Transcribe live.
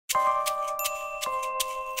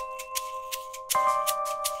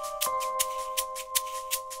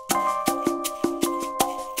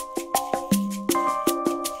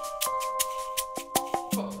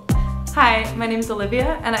my name is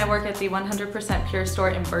Olivia and I work at the 100% Pure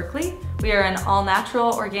store in Berkeley. We are an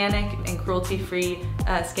all-natural, organic, and cruelty-free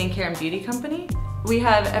skincare and beauty company. We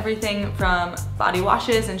have everything from body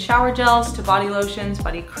washes and shower gels to body lotions,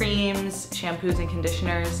 body creams, shampoos and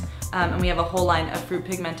conditioners, and we have a whole line of fruit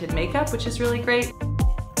pigmented makeup, which is really great.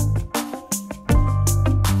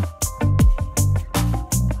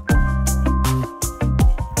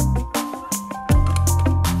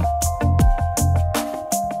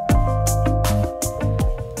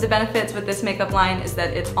 The benefits with this makeup line is that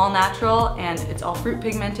it's all natural and it's all fruit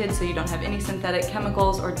pigmented, so you don't have any synthetic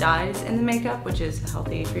chemicals or dyes in the makeup, which is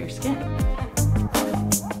healthy for your skin.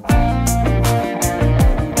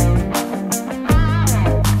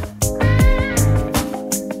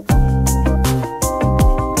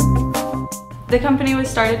 The company was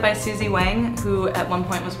started by Susie Wang, who at one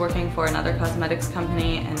point was working for another cosmetics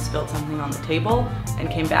company and spilled something on the table and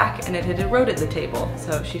came back and it had eroded the table.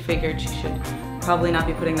 So she figured she should probably not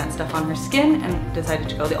be putting that stuff on her skin and decided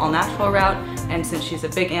to go the all-natural route. And since she's a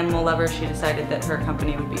big animal lover, she decided that her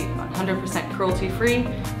company would be 100% cruelty-free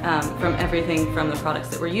from everything from the products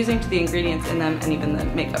that we're using to the ingredients in them and even the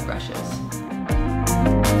makeup brushes.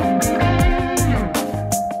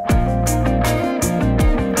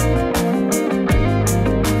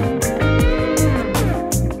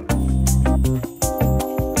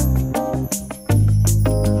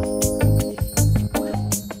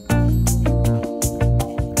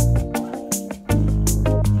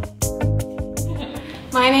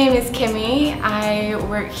 My name is Kimmy. I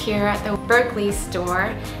work here at the Berkeley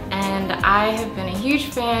store and I have been a huge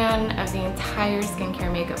fan of the entire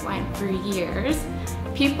skincare makeup line for years.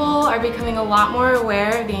 People are becoming a lot more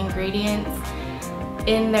aware of the ingredients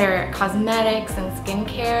in their cosmetics and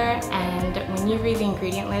skincare, and when you read the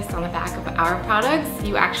ingredient list on the back of our products,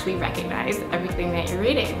 you actually recognize everything that you're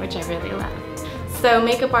reading, which I really love. So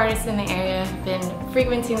makeup artists in the area have been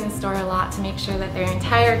frequenting the store a lot to make sure that their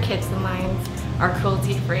entire kits and lines are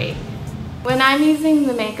cruelty-free. When I'm using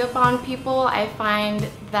the makeup on people, I find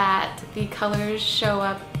that the colors show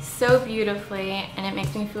up so beautifully and it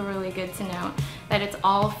makes me feel really good to know that it's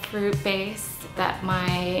all fruit-based, that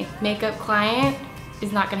my makeup client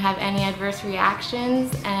is not going to have any adverse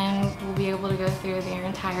reactions and will be able to go through their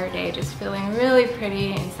entire day just feeling really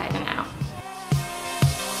pretty inside and out.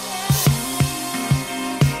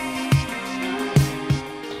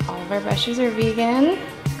 All of our brushes are vegan,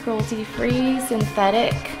 cruelty-free,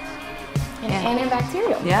 synthetic, and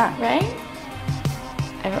antibacterial. Yeah. Right?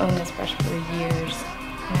 I've owned this brush for years,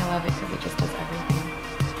 and I love it because it just does everything.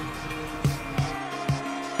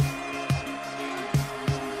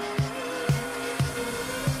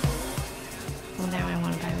 Well, now I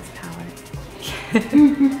want to buy this palette.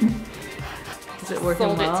 Is it working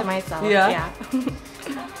well? Sold it to myself. Yeah.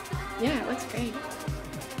 Yeah, it looks great.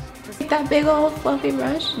 Take that big old fluffy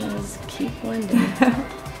brush and just keep blending.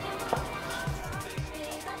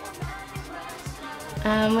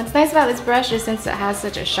 What's nice about this brush is since it has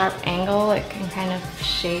such a sharp angle, it can kind of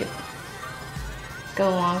go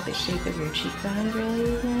along with the shape of your cheekbones really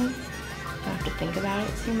easily. You don't have to think about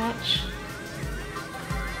it too much.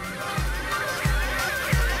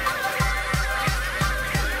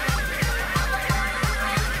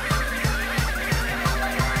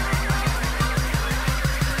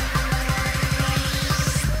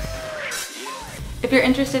 If you're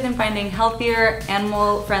interested in finding healthier,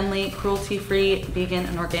 animal-friendly, cruelty-free, vegan,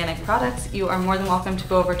 and organic products, you are more than welcome to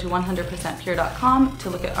go over to 100%pure.com to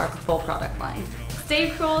look at our full product line.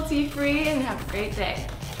 Stay cruelty-free and have a great day.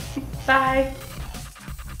 Bye!